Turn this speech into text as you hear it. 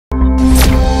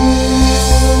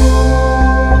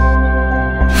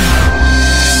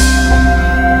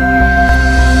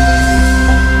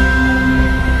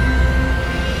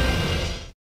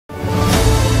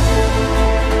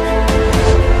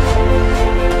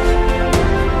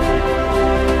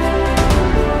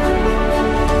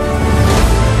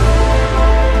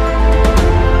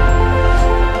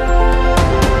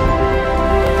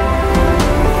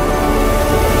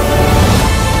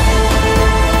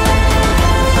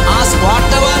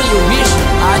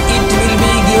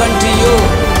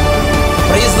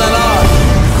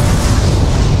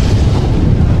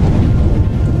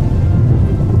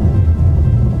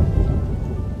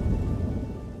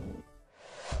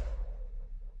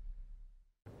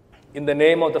In the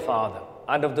name of the Father,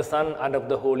 and of the Son, and of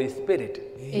the Holy Spirit.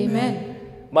 Amen.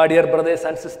 My dear brothers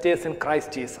and sisters in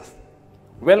Christ Jesus,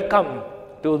 welcome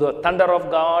to the Thunder of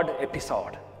God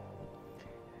episode.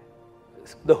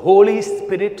 The Holy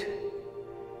Spirit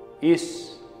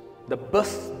is the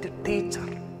best teacher,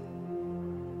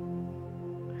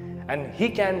 and He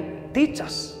can teach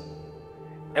us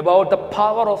about the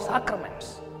power of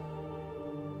sacraments.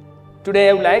 Today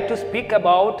I would like to speak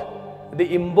about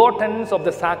the importance of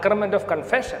the sacrament of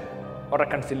confession or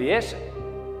reconciliation.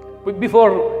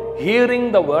 Before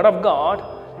hearing the word of God,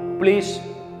 please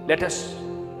let us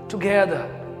together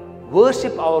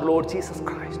worship our Lord Jesus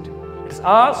Christ. Let us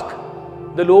ask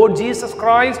the Lord Jesus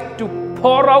Christ to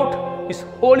pour out His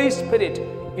Holy Spirit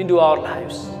into our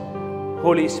lives.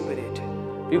 Holy Spirit,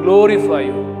 we glorify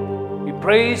you, we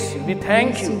praise you, we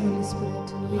thank you.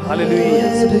 Hallelujah.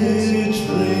 Let it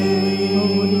rain,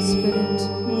 Holy Spirit.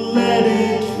 let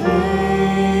it rain.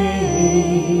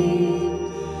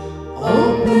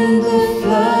 Open the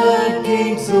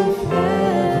floodgates of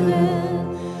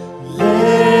heaven.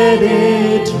 Let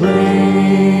it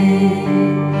rain,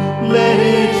 let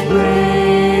it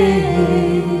rain.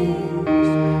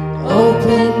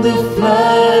 Open the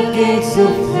floodgates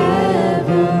of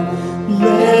heaven.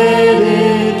 Let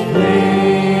it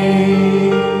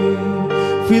rain.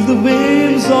 Feel the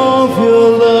winds of your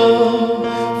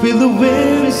love, feel the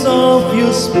winds of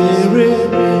your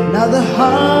spirit. Now the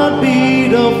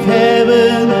heartbeat of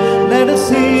heaven, let us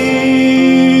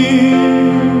hear.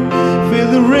 Feel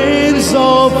the rains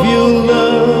of your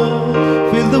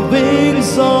love, feel the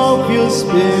winds of your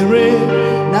spirit.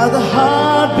 Now the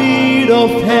heartbeat of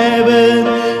heaven,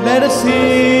 let us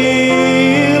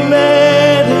hear.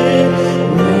 Let it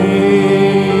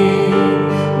rain,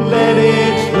 let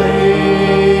it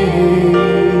rain.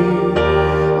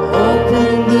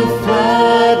 Open the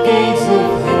floodgates of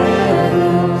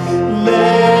heaven.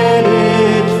 Let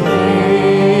it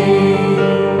rain,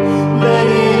 let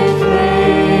it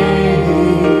rain.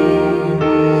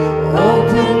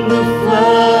 Open the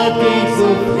floodgates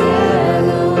of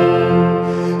heaven.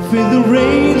 Feel the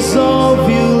rains of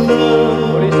your love,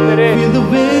 Holy Spirit. feel the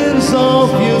winds of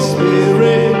your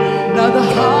spirit. Now the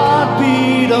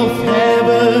heartbeat of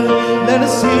heaven, let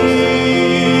us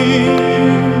hear.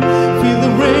 Feel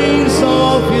the rains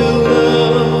of your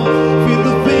love, feel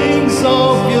the wings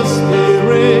of your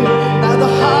spirit. Now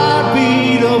the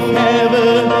heartbeat of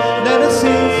heaven, let us hear.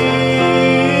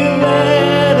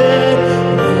 Let it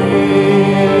rain,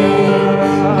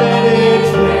 let it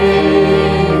rain.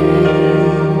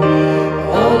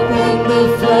 Open the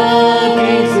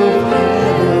floodgates of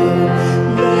heaven.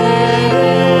 Let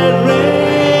it rain,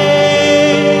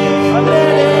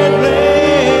 let it rain,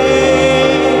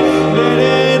 let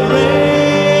it rain,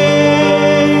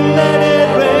 let it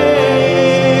rain.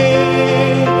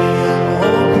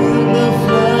 Open the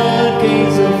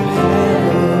floodgates of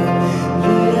heaven.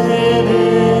 Let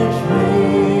it rain,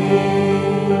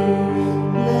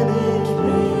 let it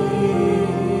rain.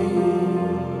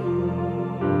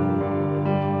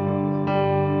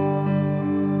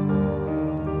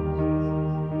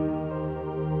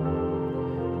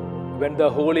 When the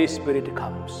Holy Spirit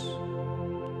comes,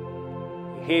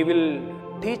 He will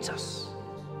teach us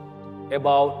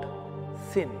about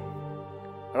sin,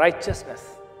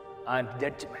 righteousness, and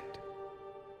judgment.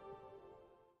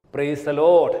 Praise the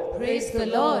Lord. Praise the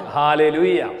Lord.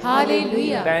 Hallelujah.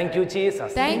 Hallelujah. Thank you,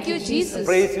 Jesus. Thank you, Jesus.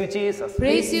 Praise you, Jesus.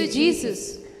 Praise you,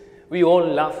 Jesus. We all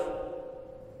love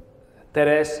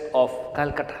Teresa of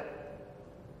Calcutta.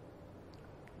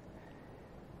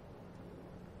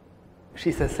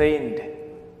 She's a saint.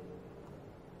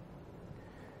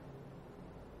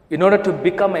 In order to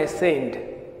become a saint,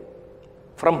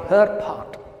 from her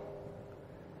part,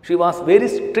 she was very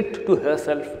strict to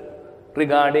herself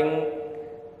regarding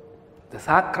the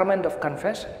sacrament of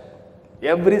confession.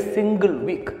 Every single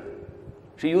week,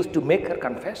 she used to make her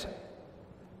confession.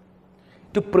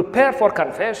 To prepare for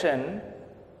confession,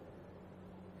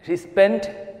 she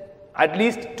spent at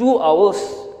least 2 hours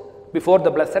before the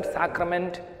Blessed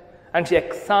Sacrament, and she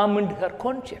examined her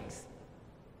conscience.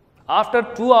 After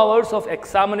 2 hours of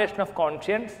examination of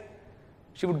conscience,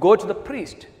 she would go to the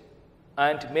priest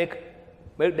and make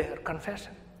her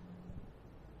confession.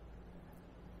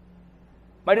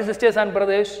 My dear sisters and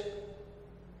brothers,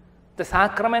 the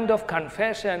sacrament of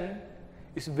confession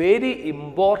is very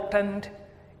important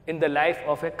in the life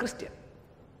of a Christian.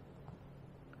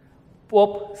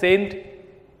 Pope Saint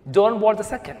John Paul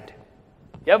II,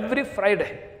 every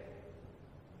Friday,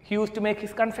 he used to make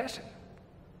his confession.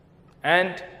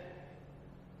 And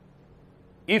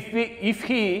if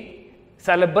he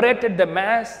celebrated the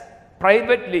Mass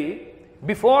privately,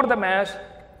 before the Mass,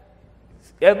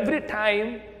 Every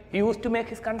time he used to make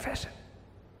his confession.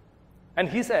 And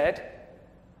he said,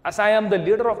 as I am the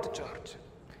leader of the church,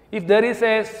 if there is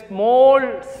a small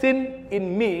sin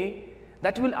in me,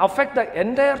 that will affect the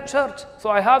entire church. So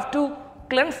I have to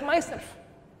cleanse myself.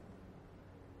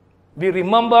 We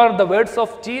remember the words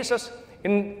of Jesus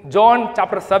in John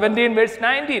chapter 17, verse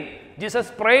 19.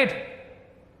 Jesus prayed,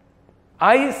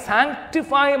 I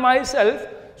sanctify myself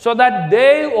so that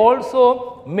they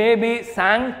also may be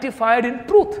sanctified in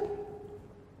truth.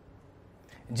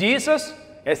 Jesus,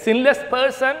 a sinless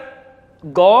person,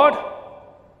 God,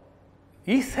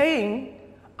 is saying,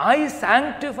 I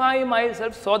sanctify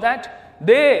myself so that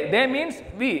they means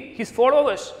we, his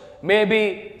followers, may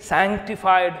be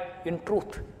sanctified in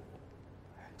truth.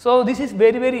 So this is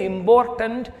very, very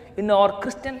important in our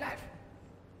Christian life.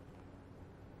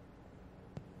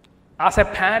 As a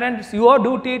parent, it's your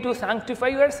duty to sanctify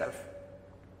yourself.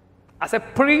 As a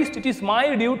priest, it is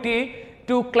my duty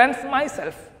to cleanse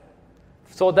myself.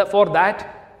 So that for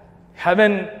that,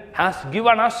 heaven has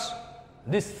given us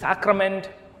this sacrament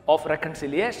of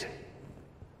reconciliation.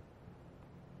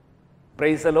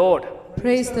 Praise the Lord.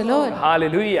 Praise the Lord.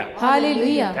 Hallelujah.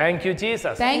 Hallelujah. Thank you,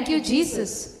 Jesus. Thank you,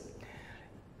 Jesus.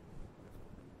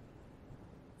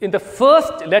 In the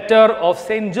first letter of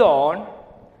St. John,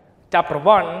 chapter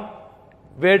 1,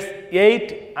 verse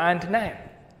 8 and 9.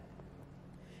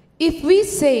 If we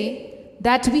say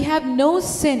that we have no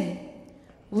sin,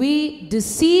 we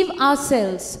deceive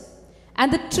ourselves,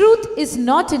 and the truth is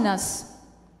not in us.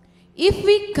 If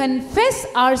we confess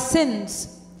our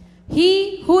sins,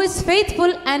 He who is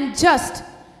faithful and just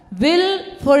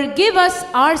will forgive us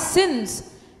our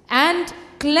sins and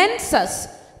cleanse us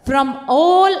from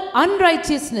all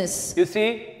unrighteousness. You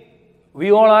see,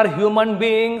 we all are human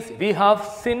beings. We have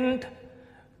sinned.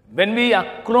 When we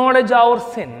acknowledge our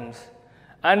sins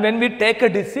and when we take a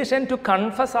decision to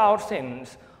confess our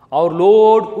sins, our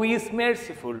Lord, who is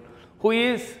merciful, who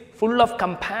is full of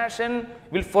compassion,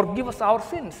 will forgive us our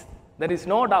sins. There is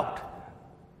no doubt.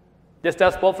 Just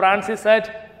as Pope Francis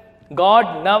said,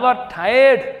 God never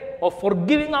tired of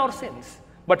forgiving our sins,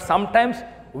 but sometimes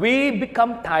we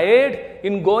become tired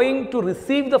in going to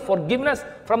receive the forgiveness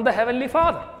from the Heavenly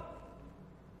Father.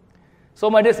 So,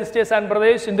 my dear sisters and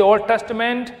brothers, in the Old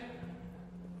Testament,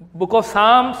 book of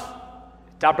Psalms,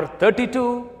 chapter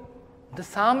 32, the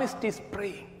psalmist is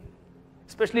praying,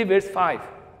 especially verse 5.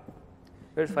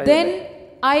 Verse 5. Then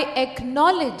I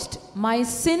acknowledged my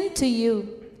sin to you,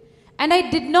 and I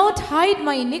did not hide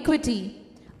my iniquity.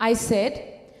 I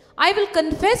said, I will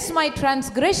confess my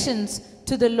transgressions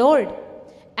to the Lord,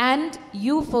 and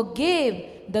you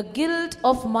forgave the guilt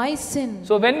of my sin.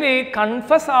 So when we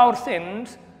confess our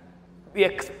sins, we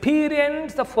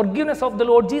experience the forgiveness of the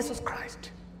Lord Jesus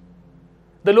Christ.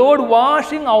 The Lord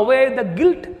washing away the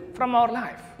guilt from our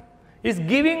life is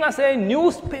giving us a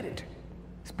new spirit,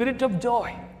 spirit of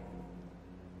joy.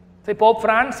 Say Pope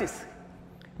Francis,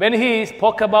 when he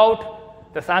spoke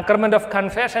about the sacrament of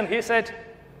confession, he said,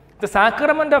 the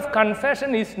sacrament of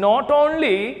confession is not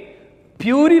only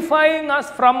purifying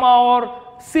us from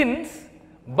our sins,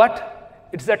 but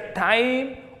it's a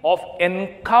time of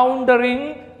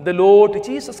encountering the Lord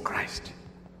Jesus Christ.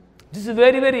 This is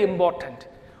very, very important.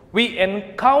 We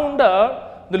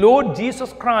encounter the Lord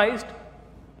Jesus Christ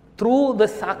through the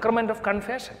sacrament of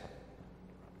confession.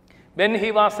 When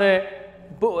he was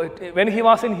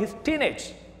in his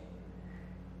teenage,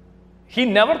 he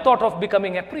never thought of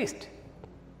becoming a priest.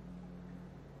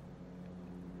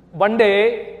 One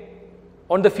day,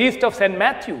 on the feast of St.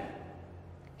 Matthew,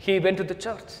 he went to the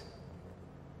church,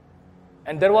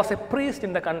 and there was a priest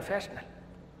in the confessional.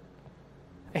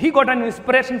 He got an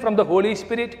inspiration from the Holy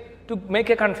Spirit to make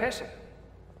a confession,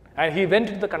 and he went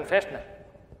to the confessional.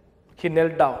 He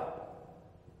knelt down.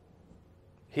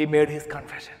 He made his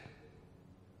confession,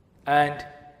 and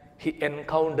he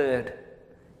encountered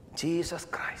Jesus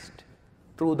Christ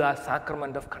through the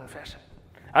sacrament of confession.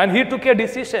 And he took a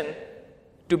decision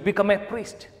to become a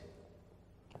priest.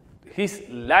 His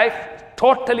life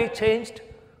totally changed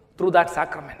through that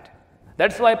sacrament.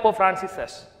 That's why Pope Francis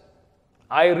says,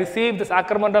 I received the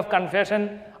sacrament of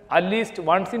confession at least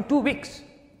once in 2 weeks.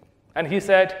 And he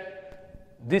said,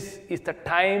 this is the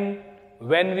time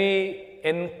when we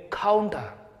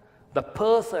encounter the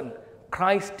person,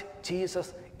 Christ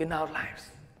Jesus, in our lives.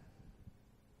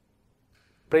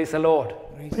 Praise the Lord.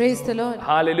 Praise the Lord.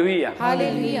 Hallelujah.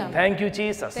 Hallelujah. Thank you,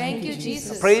 Jesus. Thank you,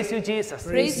 Jesus. Praise you, Jesus.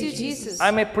 Praise you, Jesus.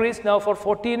 I'm a priest now for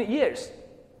 14 years.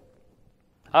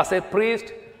 As a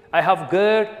priest, I have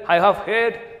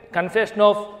heard confession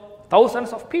of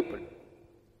thousands of people.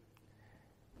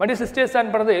 My dear sisters and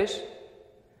brothers,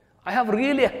 I have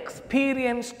really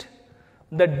experienced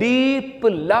the deep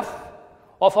love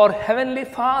of our Heavenly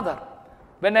Father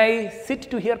when I sit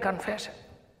to hear confession.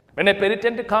 When a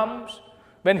penitent comes,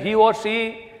 when he or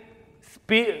she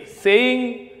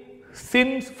saying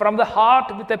sins from the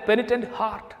heart with a penitent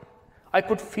heart, I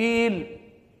could feel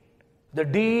the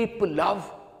deep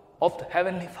love of the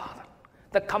Heavenly Father,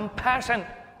 the compassion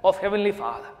of Heavenly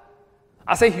Father.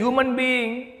 As a human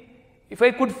being, if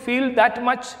I could feel that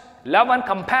much love and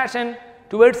compassion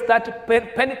towards that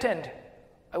penitent,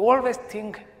 I always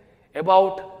think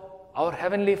about our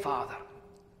Heavenly Father,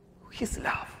 His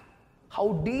love, how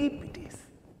deep it is.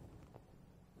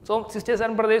 So, sisters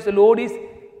and brothers, the Lord is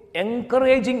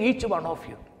encouraging each one of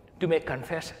you to make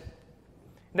confession.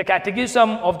 The Catechism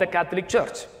of the Catholic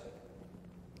Church,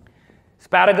 it's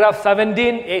paragraph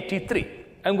 1783.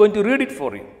 I'm going to read it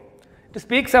for you. It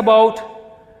speaks about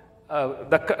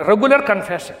the regular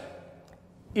confession.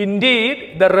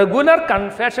 Indeed, the regular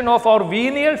confession of our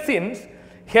venial sins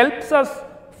helps us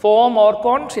form our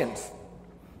conscience,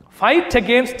 fight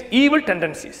against evil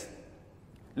tendencies,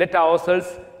 let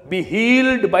ourselves be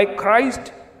healed by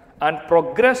Christ, and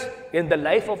progress in the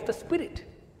life of the Spirit.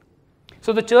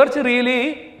 So the church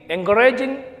really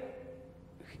encouraging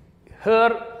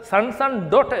her sons and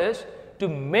daughters to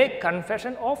make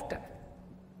confession often.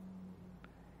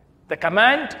 The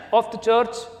command of the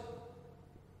church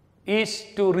is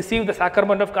to receive the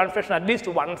sacrament of confession at least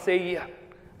once a year.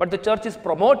 But the church is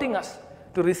promoting us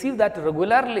to receive that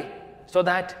regularly so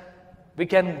that we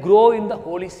can grow in the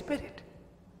Holy Spirit.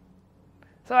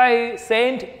 So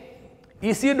Saint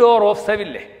Isidore of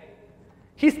Seville,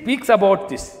 he speaks about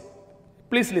this.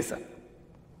 Please listen.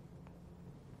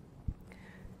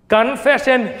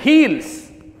 Confession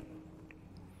heals.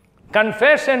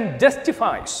 Confession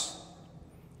justifies.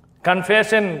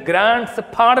 Confession grants the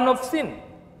pardon of sin.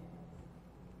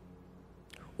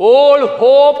 All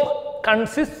hope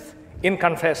consists in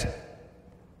confession.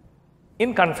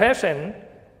 In confession,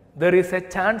 there is a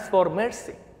chance for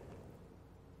mercy.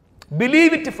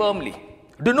 Believe it firmly.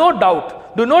 Do not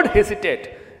doubt. Do not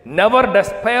hesitate. Never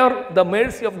despair the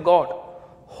mercy of God.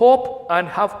 Hope and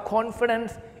have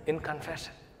confidence in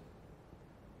confession.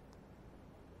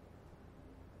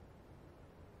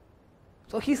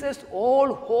 So he says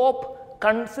all hope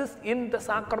consists in the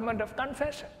sacrament of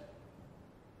confession.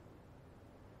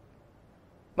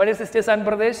 My dear sisters and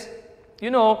brothers, you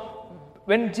know,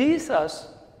 when Jesus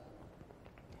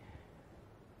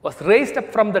was raised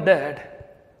up from the dead,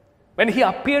 when he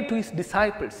appeared to his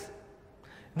disciples,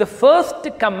 the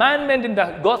first commandment in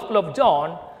the Gospel of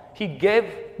John he gave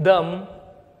them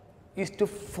is to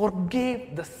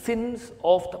forgive the sins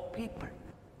of the people.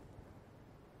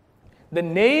 The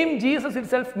name Jesus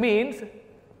itself means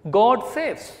God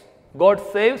saves. God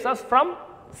saves us from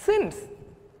sins.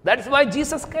 That is why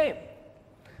Jesus came.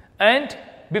 And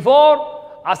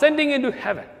before ascending into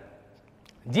heaven,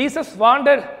 Jesus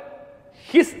wanted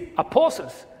his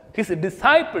apostles, his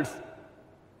disciples,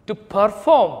 to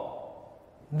perform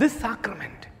this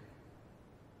sacrament.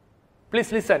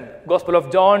 Please listen. Gospel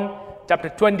of John, chapter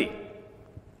 20.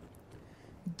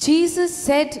 Jesus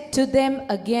said to them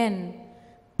again,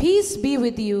 "Peace be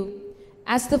with you.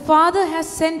 As the Father has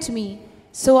sent me,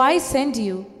 so I send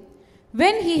you."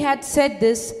 When he had said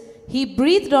this, he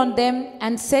breathed on them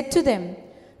and said to them,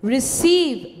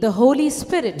 "Receive the Holy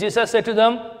Spirit." Jesus said to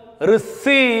them,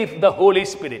 "Receive the Holy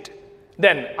Spirit."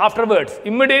 Then afterwards,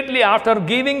 immediately after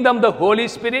giving them the Holy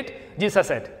Spirit, Jesus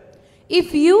said,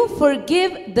 "If you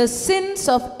forgive the sins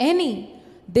of any,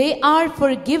 they are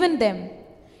forgiven them.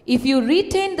 If you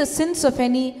retain the sins of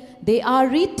any, they are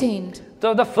retained."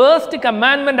 So the first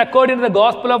commandment according to the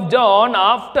Gospel of John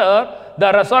after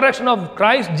the resurrection of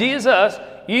Christ Jesus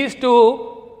is to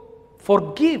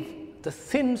forgive the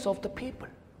sins of the people.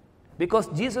 Because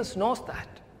Jesus knows that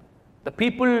the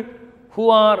people who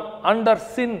are under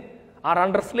sin are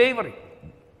under slavery.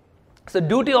 It's the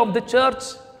duty of the church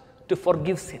to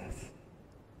forgive sins.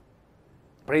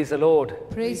 Praise the Lord.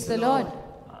 Praise the Lord.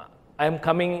 I am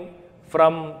coming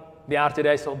from the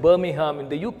Archdiocese of Birmingham in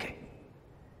the UK.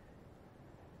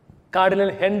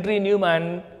 Cardinal Henry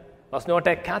Newman was not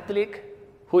a Catholic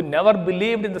who never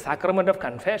believed in the sacrament of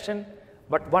confession,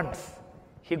 but once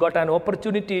he got an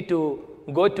opportunity to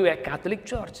go to a Catholic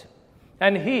church,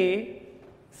 and he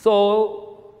saw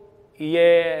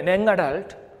an young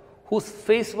adult whose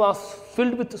face was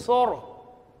filled with sorrow,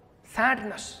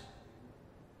 sadness.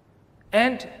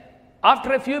 And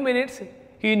after a few minutes,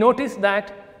 he noticed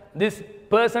that this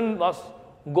person was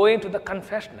going to the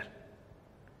confessional.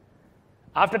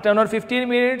 After 10 or 15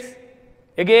 minutes,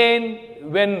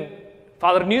 again, when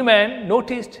Father Newman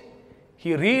noticed,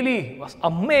 he really was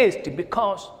amazed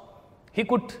because he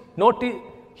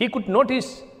he could notice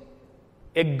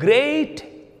a great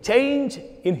change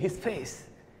in his face.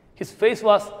 His face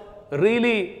was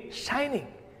really shining.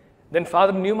 Then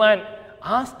Father Newman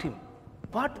asked him,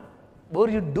 "What were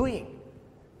you doing?"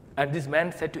 And this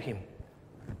man said to him,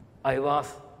 "I was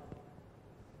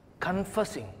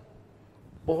confessing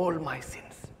all my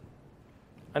sins.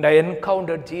 And I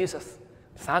encountered Jesus'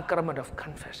 sacrament of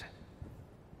confession."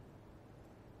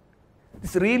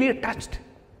 This really touched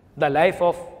the life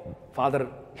of Father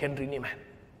Henry Newman.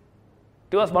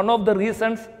 It was one of the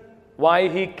reasons why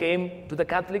he came to the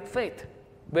Catholic faith,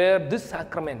 where this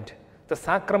sacrament, the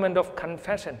sacrament of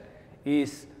confession,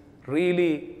 is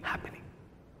really happening.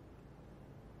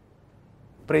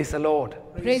 Praise the Lord.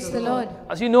 Praise the Lord.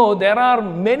 As you know, there are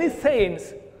many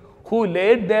saints who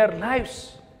laid their lives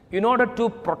in order to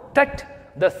protect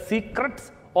the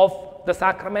secrets of the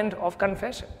sacrament of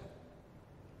confession.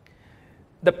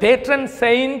 The patron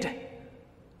saint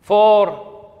for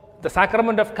the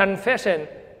sacrament of confession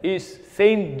is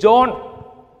Saint John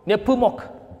Nepomuk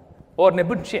or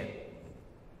Nebuchadnezzar.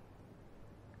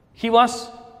 He was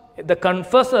the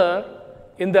confessor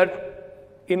in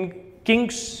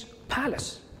King's palace,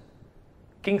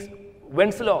 King's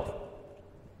Wenceslaw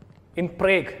in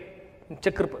Prague, in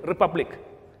Czech Republic.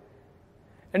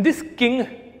 And this king,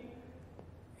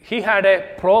 he had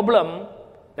a problem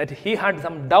that he had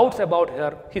some doubts about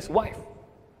his wife.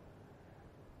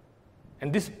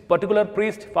 And this particular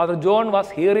priest, Father John, was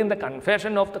hearing the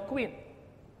confession of the queen.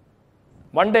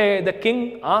 One day, the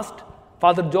king asked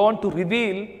Father John to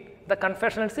reveal the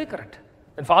confessional secret.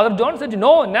 And Father John said,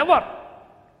 "No, never."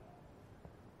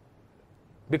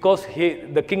 Because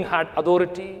the king had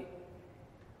authority,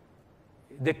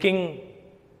 the king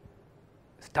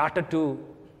started to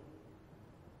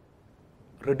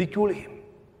ridicule him.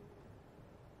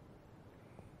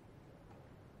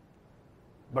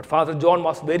 But Father John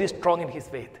was very strong in his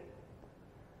faith.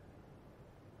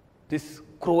 This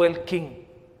cruel king,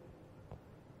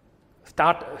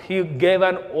 he gave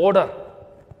an order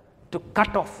to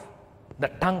cut off the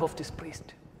tongue of this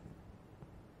priest.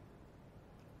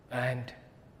 And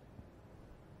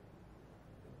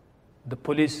the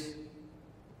police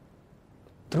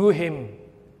threw him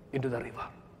into the river.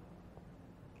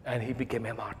 And he became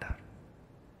a martyr.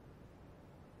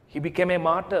 He became a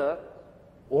martyr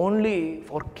only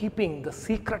for keeping the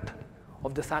secret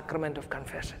of the sacrament of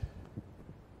confession.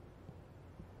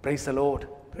 Praise the Lord.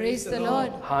 Praise the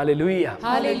Lord. Hallelujah.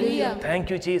 Hallelujah. Thank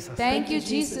you, Jesus. Thank you,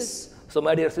 Jesus. So,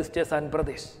 my dear sisters and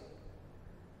brothers,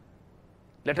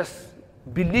 let us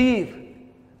believe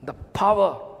the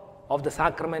power of the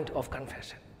sacrament of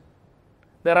confession.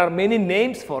 There are many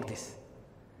names for this.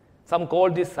 Some call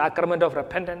this sacrament of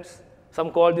repentance,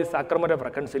 some call this sacrament of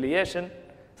reconciliation,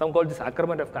 some call this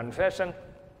sacrament of confession,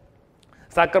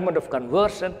 sacrament of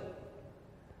conversion.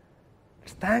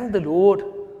 Let's thank the Lord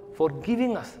for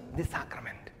giving us this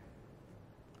sacrament.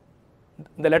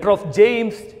 In the letter of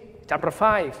James, chapter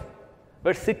 5,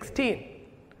 verse 16,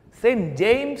 Saint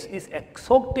James is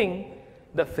exhorting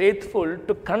the faithful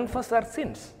to confess their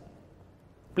sins.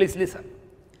 Please listen.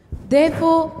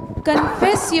 Therefore,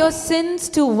 confess your sins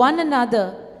to one another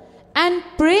and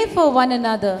pray for one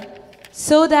another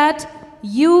so that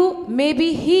you may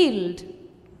be healed.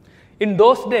 In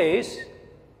those days,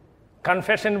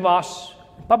 confession was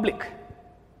public.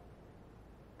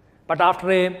 But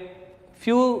after a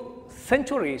few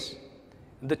centuries,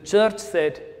 the church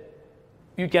said,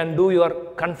 you can do your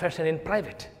confession in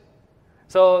private.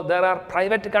 So there are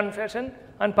private confession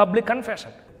and public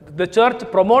confession. The church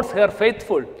promotes her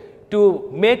faithful to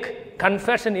make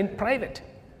confession in private.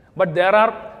 But there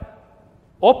are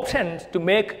options to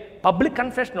make public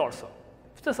confession also.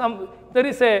 So there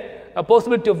is a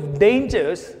possibility of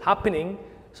dangers happening,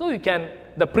 so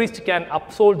the priest can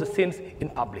absolve the sins in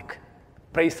public.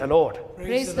 Praise the Lord.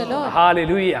 Praise the Lord.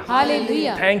 Hallelujah.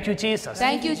 Hallelujah. Thank you, Jesus.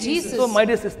 Thank you, Jesus. So, my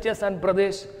dear sisters and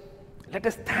brothers, let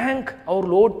us thank our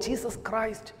Lord Jesus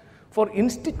Christ for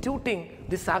instituting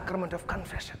the sacrament of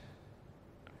confession.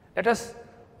 Let us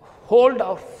hold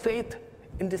our faith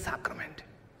in the sacrament.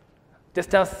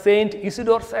 Just as Saint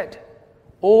Isidore said,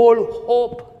 all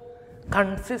hope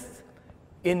consists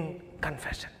in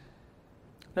confession.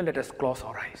 Now let us close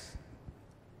our eyes.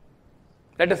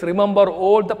 Let us remember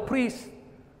all the priests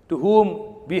to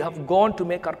whom we have gone to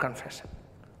make our confession.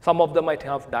 Some of them might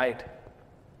have died.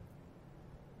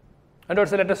 And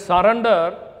also let us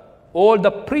surrender all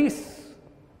the priests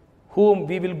whom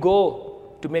we will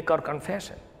go to make our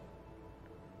confession.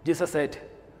 Jesus said,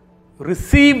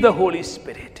 receive the Holy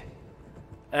Spirit,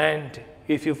 and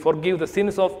if you forgive the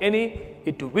sins of any,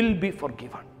 it will be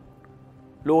forgiven.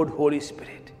 Lord Holy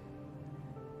Spirit,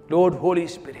 Lord Holy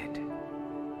Spirit,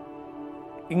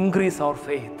 increase our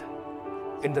faith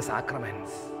in the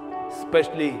sacraments,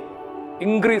 especially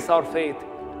increase our faith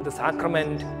in the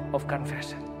sacrament of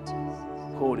confession.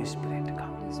 Holy Spirit, come.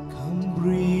 Come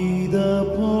breathe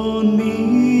upon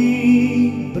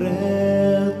me,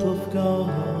 breath of God.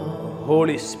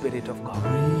 Holy Spirit of God.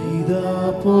 Breathe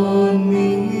upon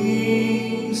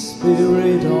me,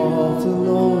 Spirit of the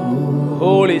Lord.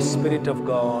 Holy Spirit of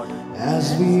God.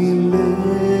 As we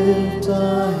lift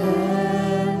our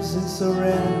hands in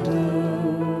surrender,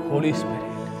 Holy Spirit.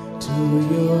 to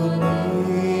your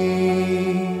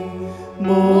name,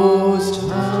 Most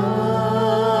High.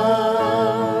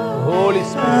 Holy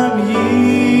Spirit. I'm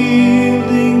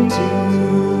yielding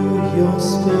to your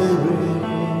Spirit.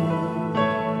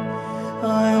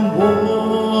 I am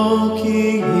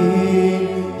walking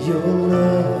in your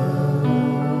love.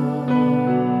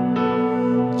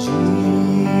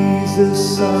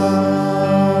 Jesus,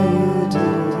 I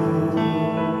adore.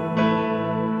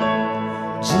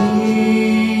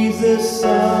 Jesus,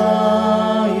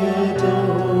 I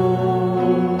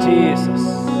adore. Jesus.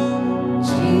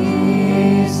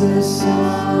 Jesus, I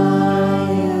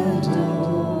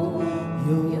adore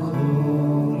your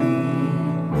holy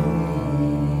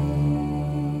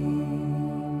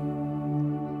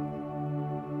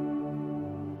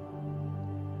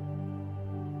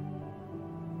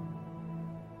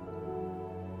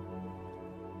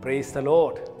Praise the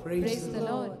Lord. Praise the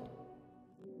Lord.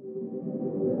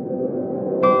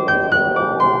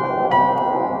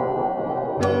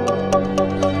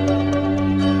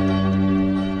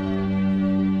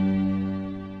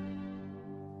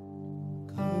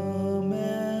 Come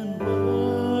and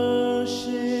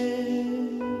worship,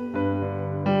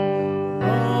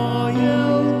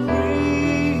 royal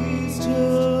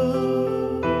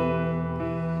priesthood.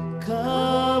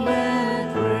 Come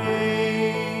and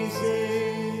praise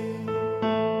Him,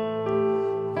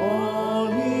 all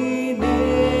ye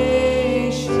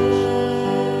nations.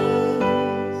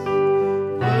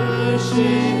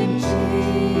 Worship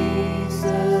Jesus,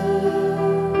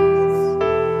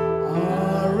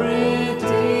 our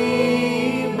Redeemer.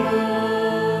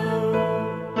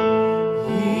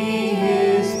 He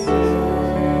is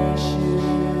precious,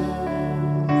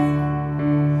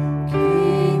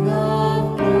 King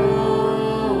of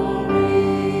glory.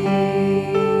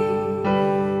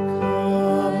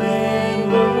 Come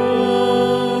and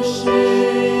worship,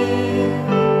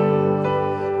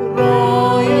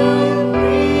 royal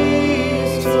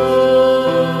priesthood.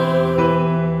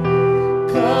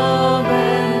 Come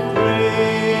and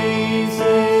praise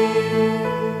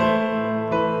Him,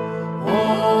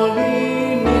 all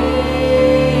ye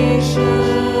nations.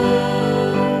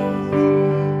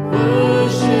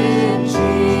 Worship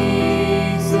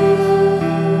Jesus,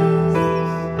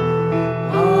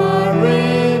 our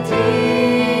Redeemer.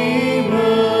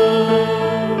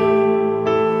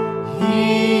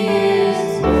 He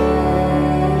is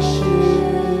precious,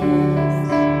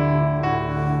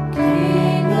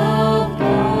 King of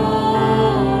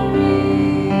glory.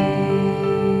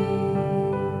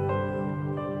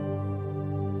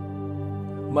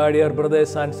 My dear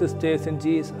brothers and sisters in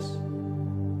Jesus,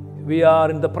 we are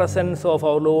in the presence of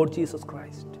our Lord Jesus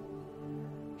Christ.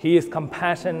 He is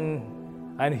compassion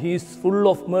and He is full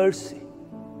of mercy.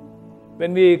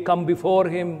 When we come before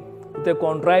Him with a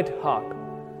contrite heart,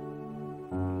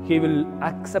 He will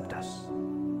accept us.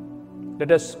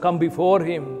 Let us come before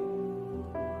Him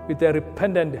with a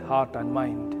repentant heart and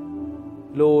mind.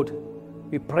 Lord,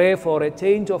 we pray for a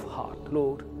change of heart,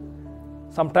 Lord.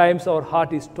 Sometimes our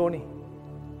heart is stony.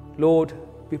 Lord,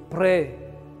 we pray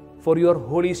for your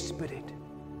Holy Spirit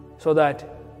so that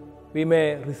we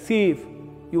may receive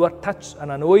your touch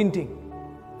and anointing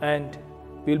and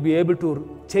we'll be able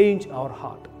to change our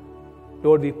heart.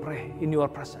 Lord, we pray in your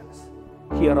presence.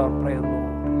 Hear our prayer,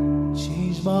 Lord.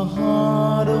 Change my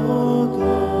heart, oh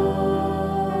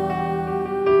God.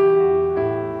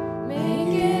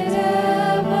 Make it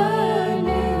ever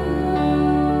new.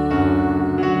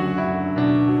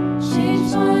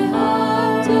 Change my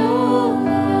heart, oh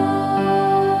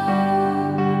God.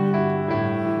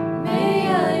 May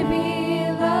I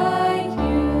be like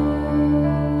you.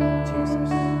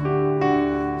 Jesus.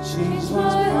 Change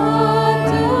my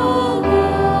heart, oh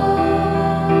God.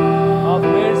 Have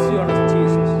mercy on us,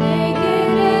 Jesus. Make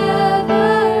it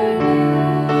ever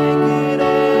new.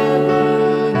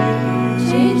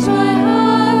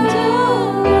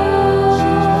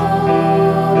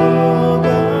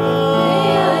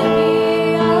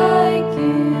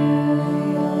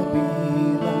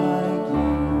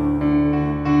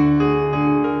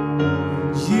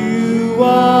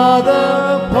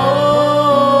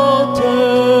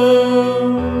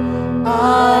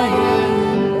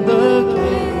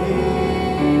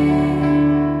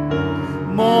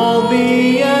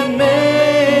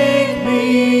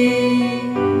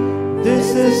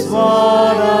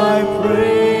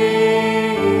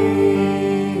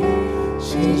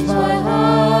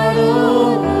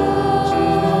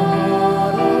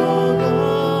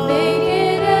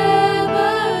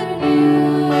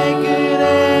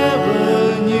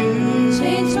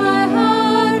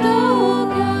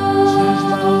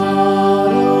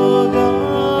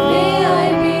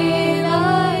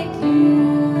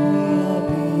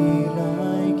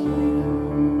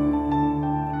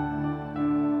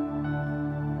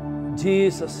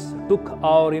 took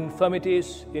our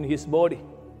infirmities in His body.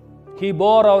 He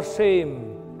bore our shame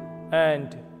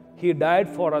and He died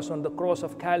for us on the cross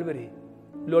of Calvary.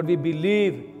 Lord, we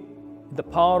believe in the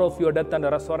power of your death and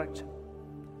resurrection.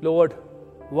 Lord,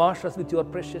 wash us with your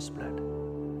precious blood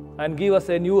and give us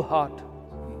a new heart,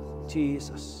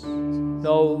 Jesus.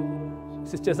 Now,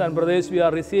 sisters and brothers, we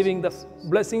are receiving the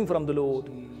blessing from the Lord.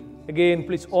 Again,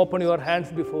 please open your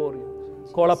hands before you.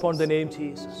 Call upon the name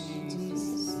Jesus.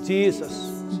 Jesus.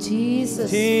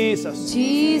 Jesus. Jesus.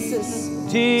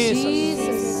 Jesus. Jesus.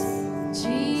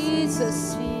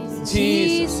 Jesus. Jesus.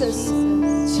 Jesus.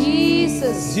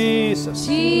 Jesus. Jesus.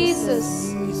 Jesus.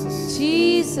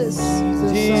 Jesus.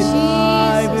 Jesus.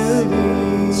 I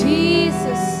believe.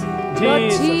 Jesus.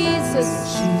 Lord Jesus.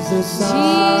 Jesus, I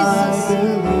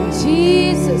believe.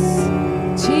 Jesus.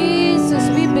 Jesus,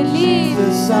 we believe.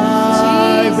 Jesus,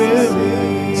 I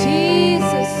believe.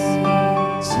 Jesus.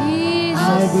 Jesus.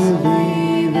 I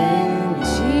believe in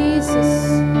Jesus.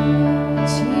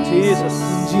 Jesus.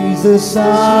 Jesus, I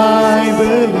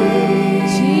believe.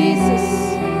 Jesus.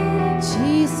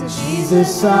 Jesus.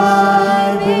 Jesus,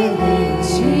 I believe.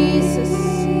 Jesus.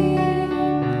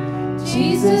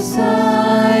 Jesus,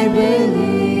 I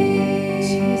believe.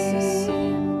 Jesus.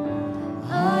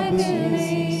 I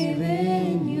believe.